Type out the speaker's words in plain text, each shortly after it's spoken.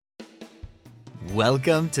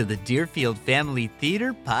Welcome to the Deerfield Family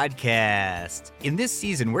Theater Podcast. In this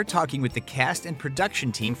season, we're talking with the cast and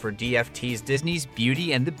production team for DFT's Disney's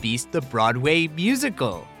Beauty and the Beast, the Broadway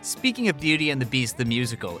musical. Speaking of Beauty and the Beast, the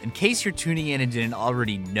musical, in case you're tuning in and didn't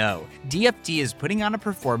already know, DFT is putting on a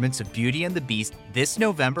performance of Beauty and the Beast this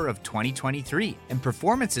November of 2023, and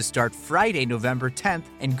performances start Friday, November 10th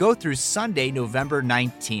and go through Sunday, November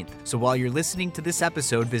 19th. So while you're listening to this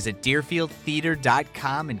episode, visit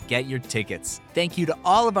deerfieldtheater.com and get your tickets. Thank you to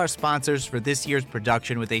all of our sponsors for this year's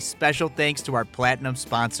production, with a special thanks to our platinum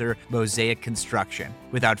sponsor, Mosaic Construction.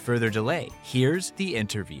 Without further delay, here's the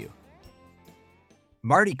interview.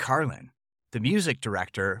 Marty Karlin, the music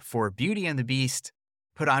director for Beauty and the Beast,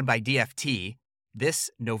 put on by DFT this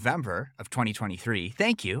November of 2023.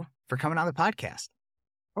 Thank you for coming on the podcast.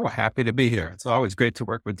 Oh, happy to be here. It's always great to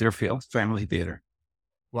work with Deerfield Family Theater.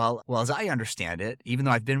 Well, as I understand it, even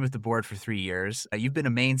though I've been with the board for 3 years, you've been a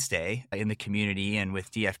mainstay in the community and with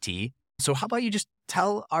DFT. So how about you just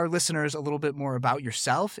tell our listeners a little bit more about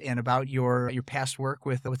yourself and about your past work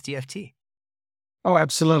with DFT? Oh,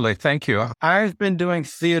 absolutely. Thank you. I've been doing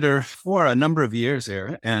theater for a number of years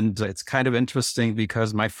here, and it's kind of interesting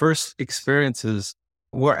because my first experiences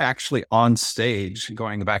were actually on stage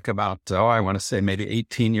going back about, I want to say maybe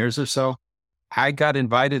 18 years or so. I got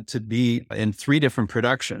invited to be in 3 different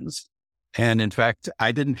productions. And in fact,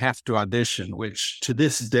 I didn't have to audition, which to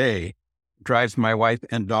this day drives my wife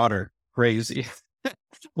and daughter crazy.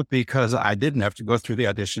 Because I didn't have to go through the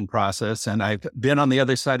audition process. And I've been on the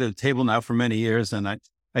other side of the table now for many years. And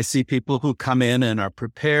I see people who come in and are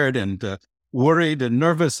prepared and worried and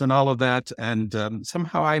nervous and all of that. And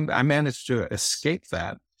somehow I managed to escape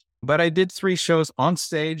that. But I did 3 shows on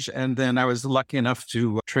stage. And then I was lucky enough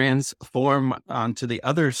to transform onto the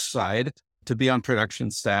other side to be on production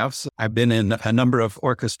staffs. I've been in a number of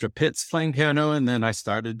orchestra pits playing piano, and then I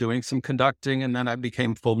started doing some conducting, and then I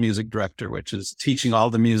became full music director, which is teaching all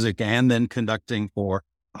the music and then conducting for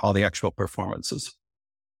all the actual performances.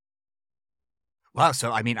 Wow.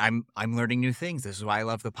 So, I mean, I'm learning new things. This is why I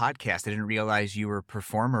love the podcast. I didn't realize you were a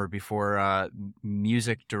performer before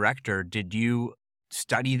music director. Did you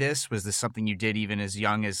study this? Was this something you did even as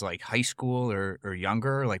young as like high school or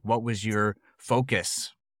younger? Like, what was your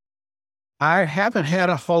focus? I haven't had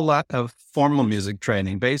a whole lot of formal music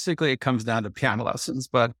training. Basically, it comes down to piano lessons,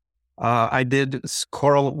 but I did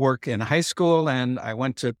choral work in high school, and I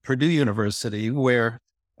went to Purdue University where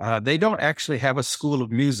they don't actually have a school of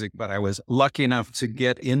music, but I was lucky enough to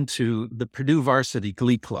get into the Purdue Varsity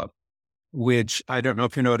Glee Club, which I don't know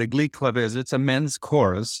if you know what a glee club is. It's a men's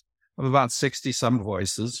chorus of about 60 some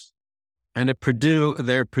voices. And at Purdue,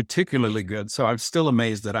 they're particularly good. So I'm still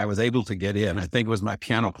amazed that I was able to get in. I think it was my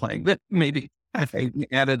piano playing that maybe I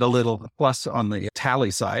added a little plus on the tally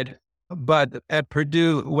side. But at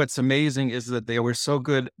Purdue, what's amazing is that they were so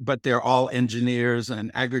good, but they're all engineers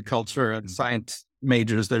and agriculture and science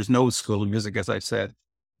majors. There's no school of music, as I said.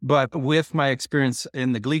 But with my experience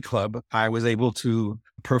in the Glee Club, I was able to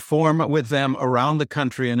perform with them around the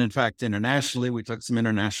country. And in fact, internationally, we took some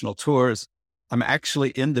international tours. I'm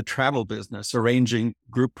actually in the travel business, arranging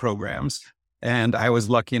group programs. And I was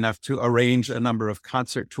lucky enough to arrange a number of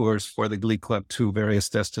concert tours for the Glee Club to various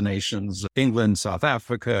destinations, England, South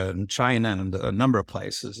Africa, and China, and a number of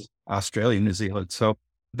places, Australia, New Zealand. So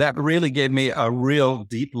that really gave me a real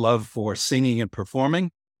deep love for singing and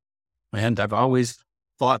performing. And I've always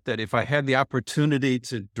thought that if I had the opportunity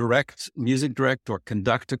to music direct or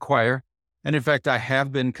conduct a choir, and in fact, I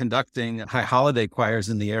have been conducting high holiday choirs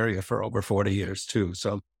in the area for over 40 years too.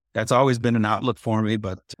 So that's always been an outlet for me.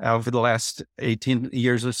 But over the last 18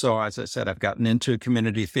 years or so, as I said, I've gotten into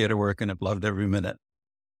community theater work and have loved every minute.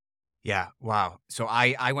 Yeah. Wow. So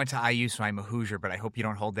I went to IU, so I'm a Hoosier, but I hope you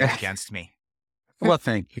don't hold that against me. Well,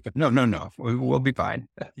 thank you. No. We'll be fine.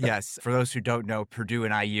 Yes. For those who don't know, Purdue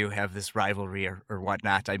and IU have this rivalry or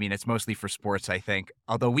whatnot. I mean, it's mostly for sports, I think.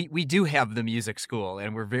 Although we do have the music school,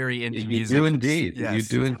 and we're very into music. You do indeed. Yes. You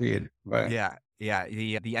do indeed. Right. Yeah. Yeah.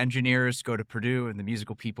 The engineers go to Purdue and the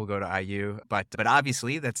musical people go to IU. But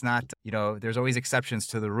obviously that's not, there's always exceptions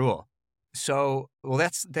to the rule. So, well,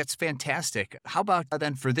 that's fantastic. How about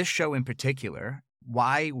then for this show in particular,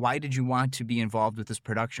 why did you want to be involved with this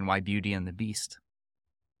production? Why Beauty and the Beast?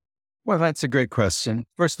 Well, that's a great question.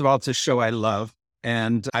 First of all, it's a show I love,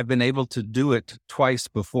 and I've been able to do it twice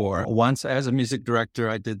before. Once as a music director,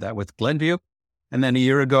 I did that with Glenview. And then a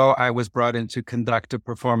year ago, I was brought in to conduct a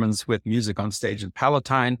performance with music on stage in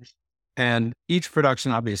Palatine. And each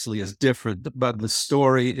production obviously is different, but the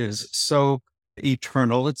story is so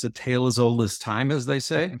eternal. It's a tale as old as time, as they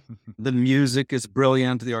say. The music is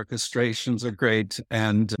brilliant. The orchestrations are great.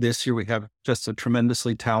 And this year we have just a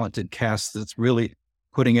tremendously talented cast that's really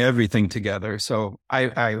putting everything together. So I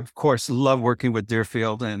of course, love working with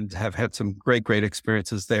Deerfield and have had some great, great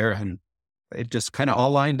experiences there. And it just kind of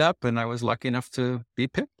all lined up, and I was lucky enough to be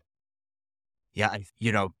picked. Yeah,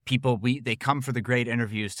 people, they come for the great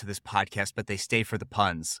interviews to this podcast, but they stay for the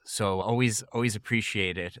puns. So always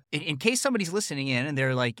appreciate it. In case somebody's listening in and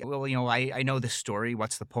they're like, well, I know this story.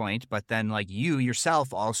 What's the point? But then like you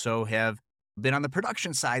yourself also have been on the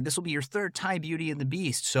production side. This will be your third time Beauty and the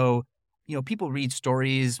Beast. So, people read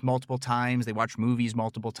stories multiple times. They watch movies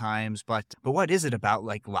multiple times. But what is it about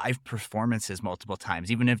like live performances multiple times?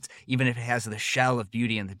 Even if it has the shell of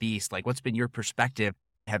Beauty and the Beast, like what's been your perspective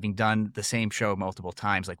having done the same show multiple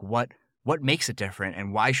times? Like what makes it different,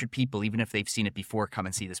 and why should people, even if they've seen it before, come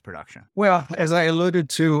and see this production? Well, as I alluded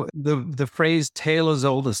to, the phrase tale as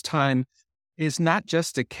old as time is not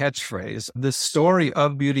just a catchphrase. The story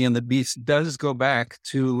of Beauty and the Beast does go back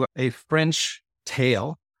to a French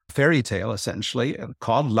tale, fairy tale, essentially,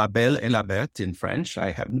 called La Belle et la Bête in French.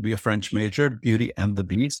 I happen to be a French major, Beauty and the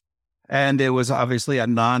Beast. And it was obviously a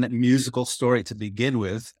non-musical story to begin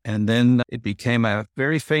with. And then it became a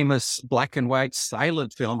very famous black and white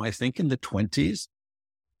silent film, I think, in the 1920s,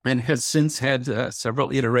 and has since had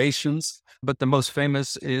several iterations. But the most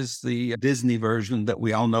famous is the Disney version that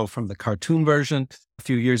we all know from the cartoon version. A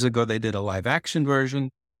few years ago, they did a live action version.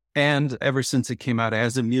 And ever since it came out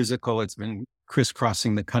as a musical, it's been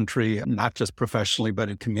crisscrossing the country, not just professionally, but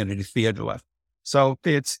in community theater. So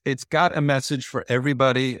it's got a message for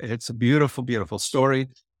everybody. It's a beautiful, beautiful story.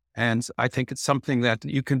 And I think it's something that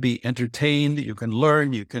you can be entertained, you can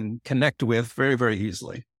learn, you can connect with very, very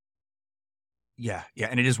easily. Yeah.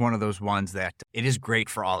 And it is one of those ones that it is great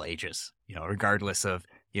for all ages, regardless of,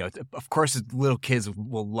 of course, little kids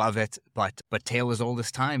will love it, but tale as old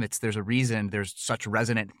as time. There's a reason there's such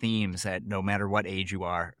resonant themes that no matter what age you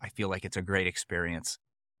are, I feel like it's a great experience.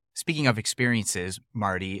 Speaking of experiences,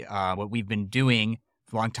 Marty, what we've been doing,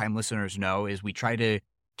 longtime listeners know, is we try to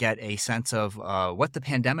get a sense of what the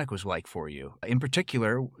pandemic was like for you, in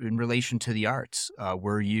particular in relation to the arts.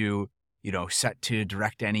 Were you, set to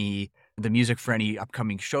direct the music for any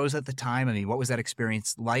upcoming shows at the time? I mean, what was that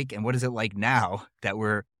experience like? And what is it like now that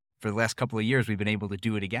for the last couple of years, we've been able to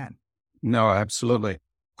do it again? No, absolutely.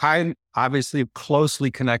 I'm obviously closely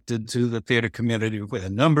connected to the theater community with a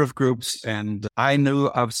number of groups, and I knew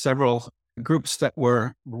of several groups that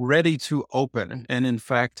were ready to open and in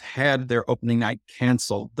fact had their opening night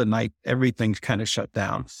canceled the night everything kind of shut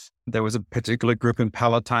down. There was a particular group in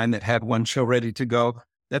Palatine that had one show ready to go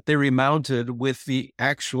that they remounted with the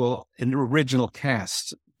actual and original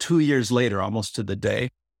cast 2 years later, almost to the day.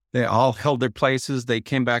 They all held their places. They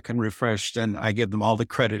came back and refreshed, and I give them all the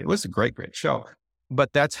credit. It was a great, great show.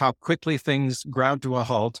 But that's how quickly things ground to a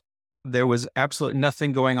halt. There was absolutely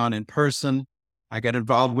nothing going on in person. I got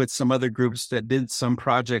involved with some other groups that did some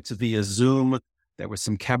projects via Zoom. There were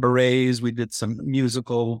some cabarets. We did some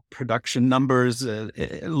musical production numbers,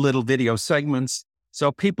 little video segments. So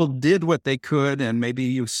people did what they could, and maybe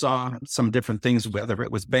you saw some different things, whether it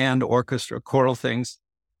was band, orchestra, choral things.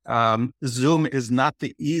 Zoom is not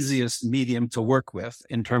the easiest medium to work with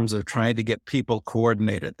in terms of trying to get people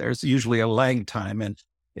coordinated. There's usually a lag time, and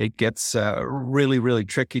it gets really, really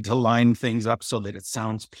tricky to line things up so that it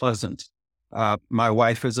sounds pleasant. My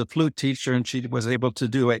wife is a flute teacher, and she was able to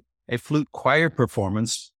do a flute choir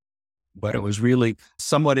performance, but it was really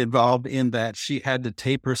somewhat involved in that she had to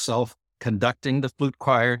tape herself conducting the flute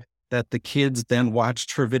choir, that the kids then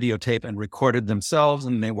watched her videotape and recorded themselves,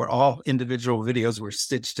 and they were all individual videos were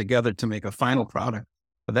stitched together to make a final product.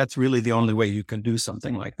 But that's really the only way you can do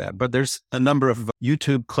something like that. But there's a number of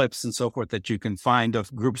YouTube clips and so forth that you can find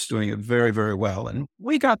of groups doing it very, very well. And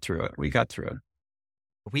we got through it. We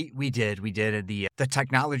did. And the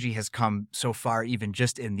technology has come so far, even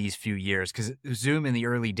just in these few years, because Zoom in the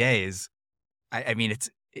early days, I mean,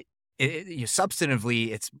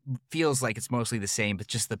 substantively, it feels like it's mostly the same, but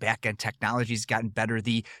just the back-end technology's gotten better.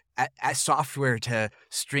 The software to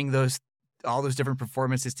string all those different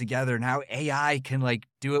performances together. Now AI can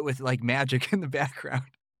do it with magic in the background.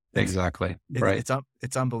 Exactly. Right.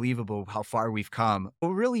 It's unbelievable how far we've come. It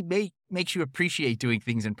really makes you appreciate doing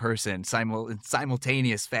things in person, in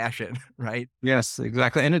simultaneous fashion, right? Yes,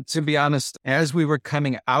 exactly. And to be honest, as we were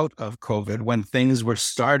coming out of COVID, when things were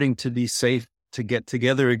starting to be safe to get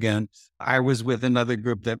together again, I was with another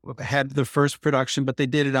group that had the first production, but they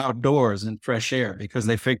did it outdoors in fresh air because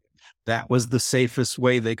they figured that was the safest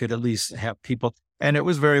way they could at least have people. And it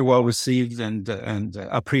was very well received and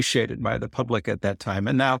appreciated by the public at that time.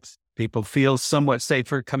 And now People feel somewhat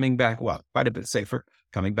safer coming back, well, quite a bit safer,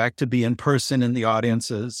 coming back to be in person in the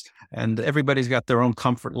audiences. And everybody's got their own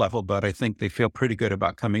comfort level, but I think they feel pretty good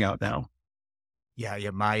about coming out now.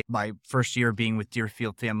 Yeah. My first year being with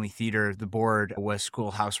Deerfield Family Theater, the board was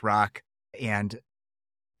Schoolhouse Rock. And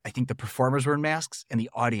I think the performers were in masks and the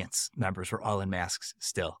audience members were all in masks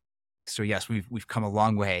still. So yes, we've come a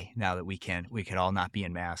long way now that we can all not be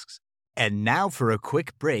in masks. And now for a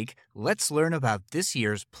quick break, let's learn about this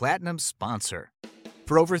year's Platinum sponsor.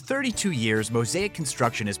 For over 32 years, Mosaic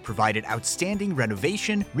Construction has provided outstanding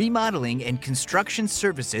renovation, remodeling, and construction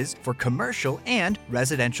services for commercial and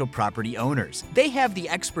residential property owners. They have the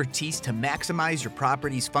expertise to maximize your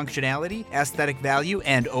property's functionality, aesthetic value,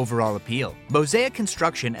 and overall appeal. Mosaic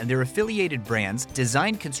Construction and their affiliated brands,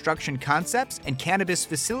 Design Construction Concepts and Cannabis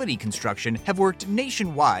Facility Construction, have worked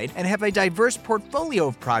nationwide and have a diverse portfolio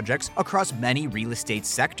of projects across many real estate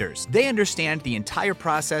sectors. They understand the entire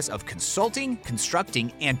process of consulting, constructing,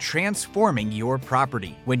 and transforming your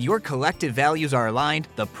property. When your collective values are aligned,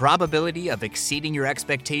 the probability of exceeding your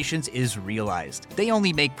expectations is realized. They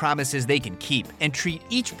only make promises they can keep and treat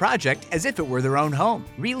each project as if it were their own home.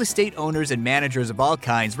 Real estate owners and managers of all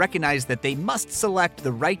kinds recognize that they must select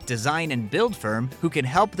the right design and build firm who can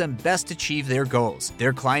help them best achieve their goals.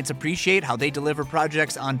 Their clients appreciate how they deliver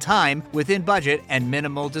projects on time, within budget, and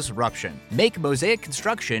minimal disruption. Make Mosaic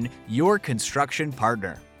Construction your construction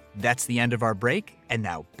partner. That's the end of our break, and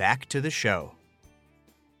now back to the show.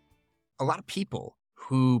 A lot of people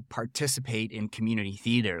who participate in community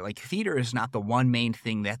theater, like theater is not the one main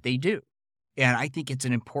thing that they do. And I think it's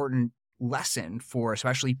an important lesson for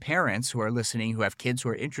especially parents who are listening, who have kids who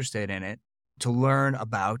are interested in it, to learn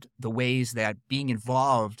about the ways that being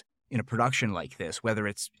involved in a production like this, whether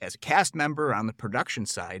it's as a cast member or on the production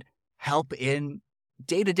side, help in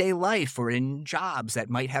day-to-day life or in jobs that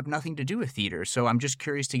might have nothing to do with theater. So I'm just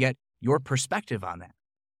curious to get your perspective on that.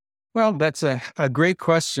 Well, that's a great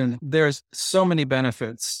question. There's so many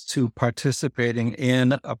benefits to participating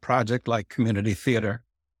in a project like community theater.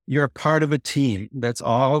 You're part of a team that's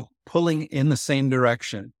all pulling in the same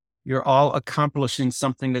direction. You're all accomplishing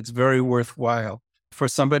something that's very worthwhile. For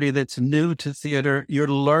somebody that's new to theater, you're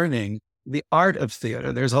learning the art of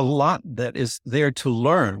theater. There's a lot that is there to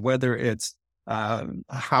learn, whether it's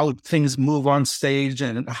how things move on stage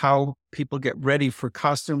and how people get ready for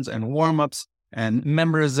costumes and warm-ups and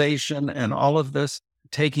memorization and all of this,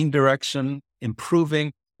 taking direction,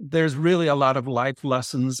 improving. There's really a lot of life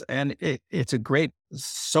lessons, and it's a great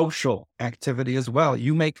social activity as well.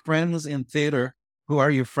 You make friends in theater who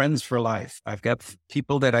are your friends for life. I've got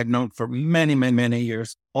people that I've known for many, many, many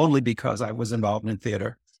years only because I was involved in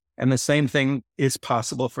theater. And the same thing is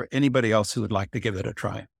possible for anybody else who would like to give it a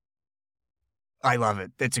try. I love it.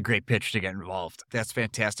 That's a great pitch to get involved. That's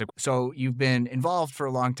fantastic. So you've been involved for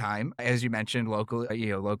a long time, as you mentioned,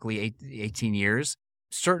 locally 18 years.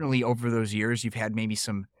 Certainly over those years, you've had maybe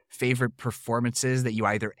some favorite performances that you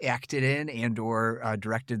either acted in and or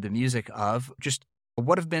directed the music of. Just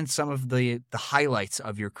what have been some of the highlights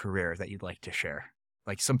of your career that you'd like to share?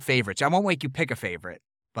 Like some favorites. I won't make you pick a favorite,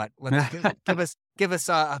 but let's give us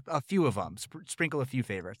a few of them. Sprinkle a few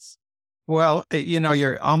favorites. Well,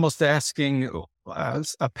 you're almost asking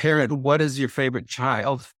a parent, what is your favorite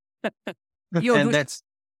child? And that's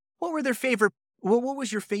what were their favorite. Well, what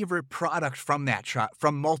was your favorite product from that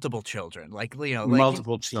from multiple children?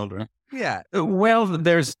 Multiple children. Yeah. Well,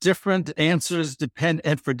 there's different answers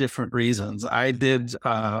and for different reasons. I did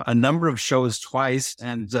a number of shows twice,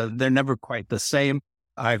 and they're never quite the same.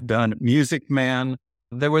 I've done Music Man.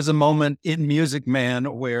 There was a moment in Music Man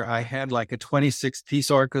where I had like a 26-piece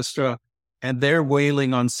orchestra, and they're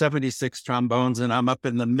wailing on 76 trombones, and I'm up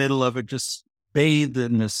in the middle of it, just bathed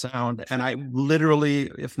in the sound. And I literally,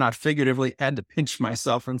 if not figuratively, had to pinch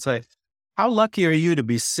myself and say, how lucky are you to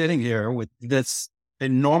be sitting here with this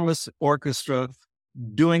enormous orchestra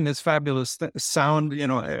doing this fabulous sound,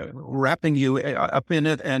 wrapping you up in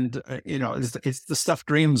it. And, it's the stuff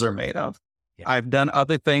dreams are made of. Yeah. I've done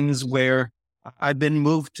other things where I've been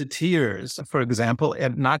moved to tears, for example,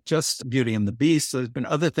 and not just Beauty and the Beast. There's been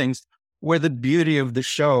other things where the beauty of the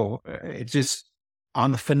show, it just,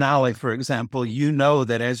 on the finale, for example,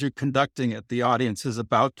 that as you're conducting it, the audience is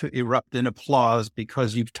about to erupt in applause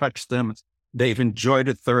because you've touched them. They've enjoyed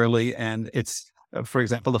it thoroughly. And it's, for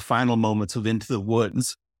example, the final moments of Into the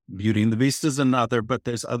Woods. Beauty and the Beast is another, but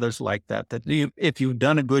there's others like that if you've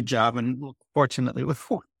done a good job, and fortunately, we've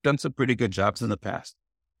done some pretty good jobs in the past,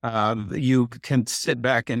 you can sit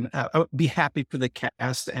back and be happy for the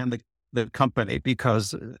cast and the company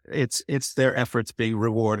because it's their efforts being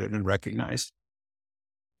rewarded and recognized.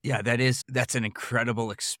 Yeah, that's an incredible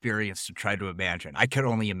experience to try to imagine. I could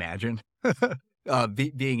only imagine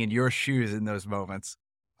being in your shoes in those moments.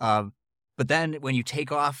 Um, but then when you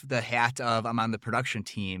take off the hat of I'm on the production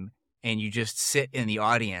team and you just sit in the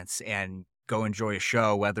audience and go enjoy a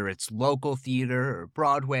show, whether it's local theater or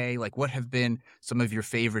Broadway, like what have been some of your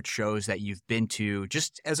favorite shows that you've been to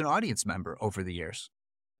just as an audience member over the years?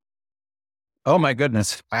 Oh my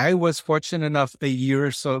goodness. I was fortunate enough a year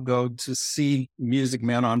or so ago to see Music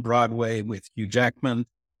Man on Broadway with Hugh Jackman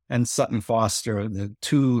and Sutton Foster, the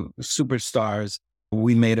two superstars.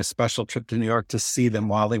 We made a special trip to New York to see them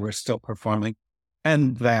while they were still performing.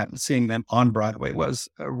 And that seeing them on Broadway was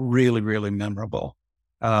really, really memorable.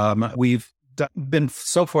 We've been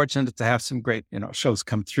so fortunate to have some great, shows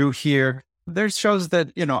come through here. There's shows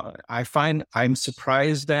that, I find I'm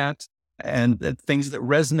surprised at and things that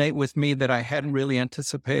resonate with me that I hadn't really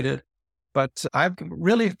anticipated. But I've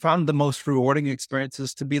really found the most rewarding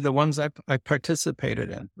experiences to be the ones I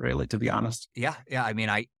participated in, really, to be honest. Yeah. Yeah. I mean,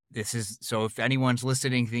 so if anyone's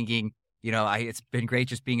listening thinking, it's been great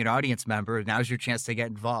just being an audience member. Now's your chance to get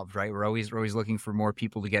involved, right? We're always looking for more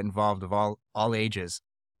people to get involved of all ages.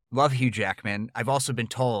 Love Hugh Jackman. I've also been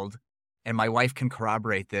told, and my wife can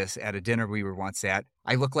corroborate this at a dinner we were once at,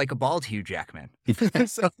 I look like a bald Hugh Jackman.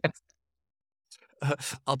 So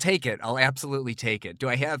I'll take it. I'll absolutely take it. Do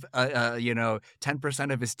I have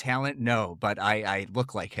 10% of his talent? No, but I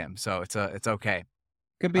look like him, so it's okay.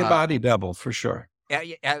 Could be a body double for sure.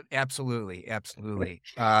 Yeah, absolutely.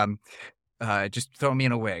 Just throw me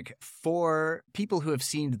in a wig. For people who have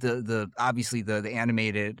seen obviously the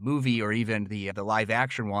animated movie or even the live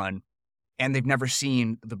action one, and they've never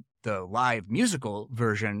seen the live musical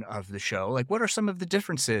version of the show, like what are some of the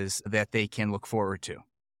differences that they can look forward to?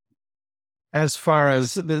 As far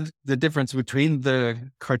as the difference between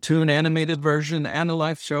the cartoon animated version and a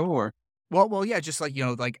live show, or? Well, yeah, just like,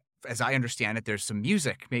 like as I understand it, there's some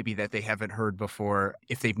music maybe that they haven't heard before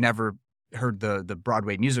if they've never heard the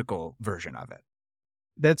Broadway musical version of it.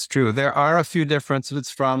 That's true. There are a few differences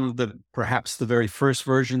from perhaps the very first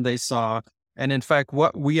version they saw. And in fact,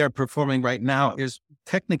 what we are performing right now is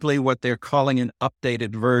technically what they're calling an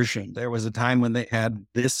updated version. There was a time when they had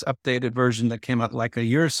this updated version that came out like a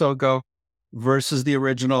year or so ago versus the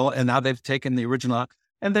original. And now they've taken the original out.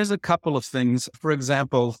 And there's a couple of things. For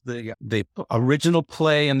example, the original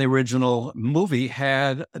play and the original movie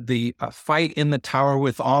had the fight in the tower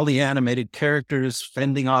with all the animated characters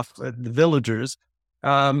fending off the villagers.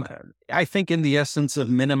 I think in the essence of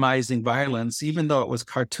minimizing violence, even though it was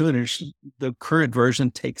cartoonish, the current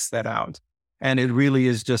version takes that out. And it really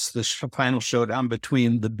is just the final showdown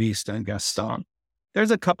between the Beast and Gaston. There's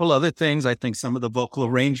a couple other things. I think some of the vocal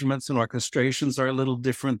arrangements and orchestrations are a little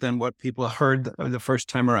different than what people heard the first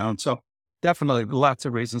time around. So definitely lots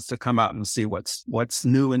of reasons to come out and see what's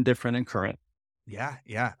new and different and current. Yeah,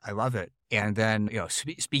 I love it. And then,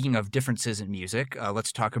 speaking of differences in music,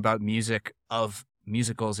 let's talk about music of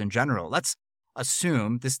musicals in general. Let's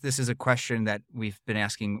assume this is a question that we've been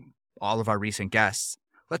asking all of our recent guests.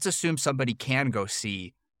 Let's assume somebody can go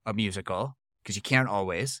see a musical, because you can't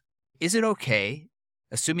always. Is it okay,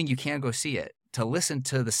 assuming you can go see it, to listen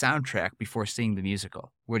to the soundtrack before seeing the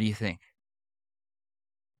musical? What do you think?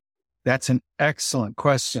 That's an excellent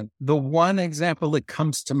question. The one example that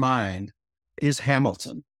comes to mind is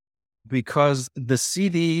Hamilton, because the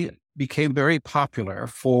CD became very popular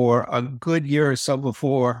for a good year or so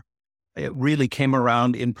before it really came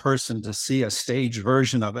around in person to see a stage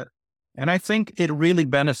version of it. And I think it really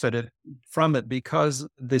benefited from it because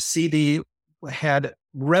the CD had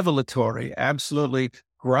revelatory, absolutely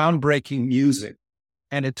groundbreaking music.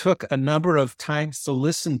 And it took a number of times to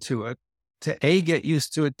listen to it, to A, get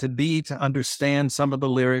used to it, to B, to understand some of the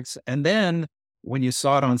lyrics. And then when you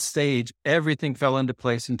saw it on stage, everything fell into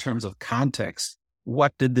place in terms of context.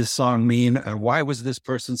 What did this song mean? And why was this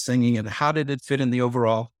person singing it? How did it fit in the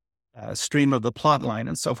overall stream of the plot line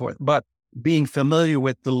and so forth? But being familiar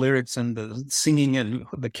with the lyrics and the singing and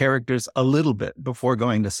the characters a little bit before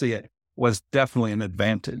going to see it was definitely an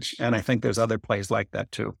advantage. And I think there's other plays like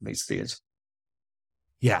that too, these days.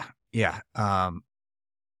 Yeah.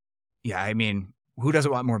 I mean, who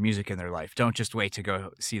doesn't want more music in their life? Don't just wait to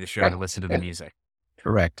go see the show to listen to the music.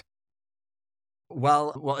 Correct.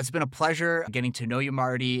 Well, it's been a pleasure getting to know you,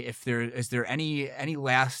 Marty. Is there any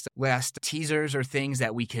last teasers or things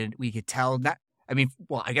that we could tell?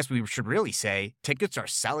 I guess we should really say tickets are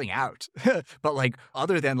selling out. But like,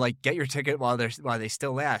 other than like, get your ticket while they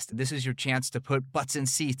still last. This is your chance to put butts in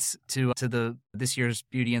seats to this year's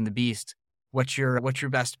Beauty and the Beast. What's your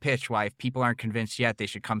best pitch? Why, if people aren't convinced yet, they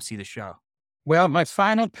should come see the show? Well, my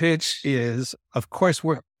final pitch is, of course,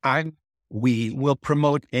 I'm we will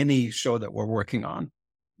promote any show that we're working on.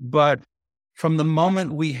 But from the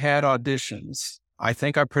moment we had auditions, I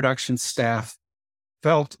think our production staff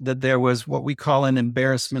felt that there was what we call an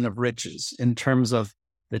embarrassment of riches in terms of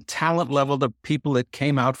the talent level of the people that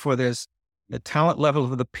came out for this, the talent level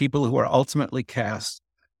of the people who are ultimately cast.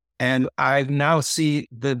 And I now see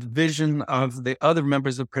the vision of the other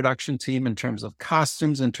members of the production team in terms of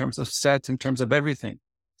costumes, in terms of sets, in terms of everything.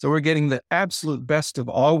 So we're getting the absolute best of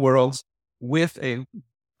all worlds with a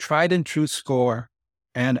tried and true score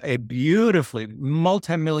and a beautifully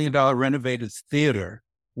multi-million-dollar renovated theater,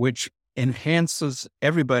 which enhances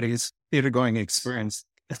everybody's theater-going experience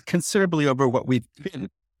considerably over what we've been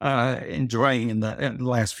enjoying in the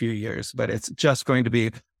last few years. But it's just going to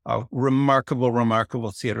be a remarkable,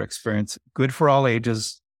 remarkable theater experience. Good for all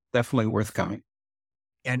ages. Definitely worth coming.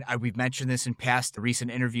 And we've mentioned this in past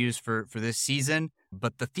recent interviews for this season,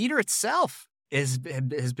 but the theater itself has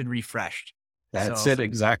been refreshed. That's it,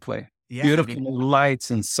 exactly. Yeah, Beautiful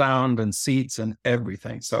lights and sound and seats and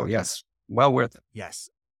everything. So yes, well worth it. Yes.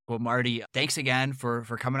 Well, Marty, thanks again for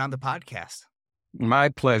coming on the podcast. My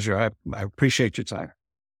pleasure. I appreciate your time.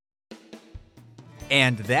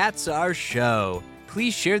 And that's our show.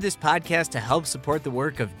 Please share this podcast to help support the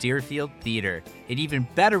work of Deerfield Theater. An even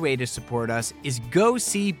better way to support us is go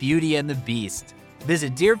see Beauty and the Beast.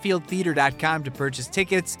 Visit deerfieldtheater.com to purchase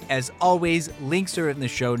tickets. As always, links are in the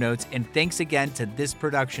show notes. And thanks again to this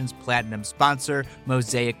production's platinum sponsor,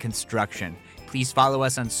 Mosaic Construction. Please follow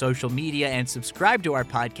us on social media and subscribe to our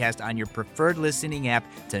podcast on your preferred listening app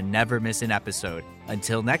to never miss an episode.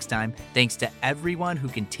 Until next time, thanks to everyone who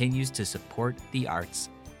continues to support the arts.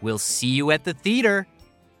 We'll see you at the theater.